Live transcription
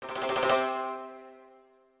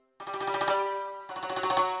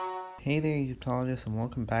Hey there, Egyptologists, and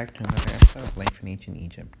welcome back to another episode of Life in Ancient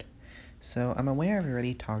Egypt. So, I'm aware I've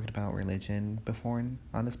already talked about religion before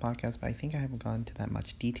on this podcast, but I think I haven't gone into that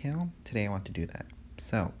much detail. Today I want to do that.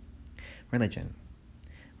 So, religion.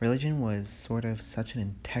 Religion was sort of such an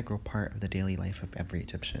integral part of the daily life of every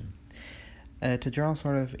Egyptian. To draw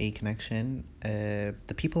sort of a connection,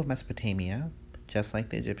 the people of Mesopotamia, just like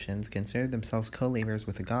the Egyptians, considered themselves co-laborers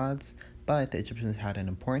with the gods, but the Egyptians had an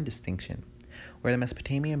important distinction. Where the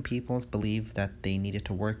Mesopotamian peoples believed that they needed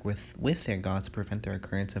to work with their gods to prevent the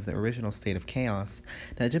recurrence of the original state of chaos,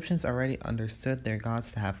 the Egyptians already understood their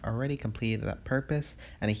gods to have already completed that purpose,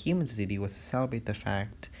 and a human's duty was to celebrate the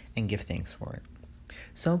fact and give thanks for it.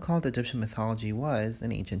 So-called Egyptian mythology was,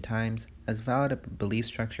 in ancient times, as valid a belief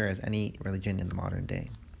structure as any religion in the modern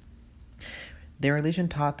day. Their religion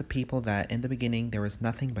taught the people that in the beginning there was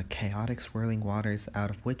nothing but chaotic swirling waters out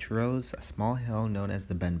of which rose a small hill known as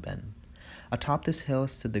the Benben. Atop this hill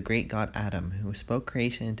stood the great god Atum, who spoke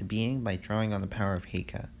creation into being by drawing on the power of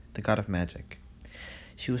Heka, the god of magic.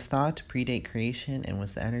 She was thought to predate creation and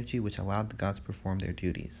was the energy which allowed the gods to perform their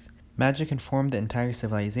duties. Magic informed the entire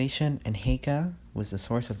civilization, and Heka was the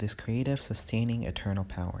source of this creative, sustaining, eternal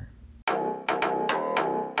power.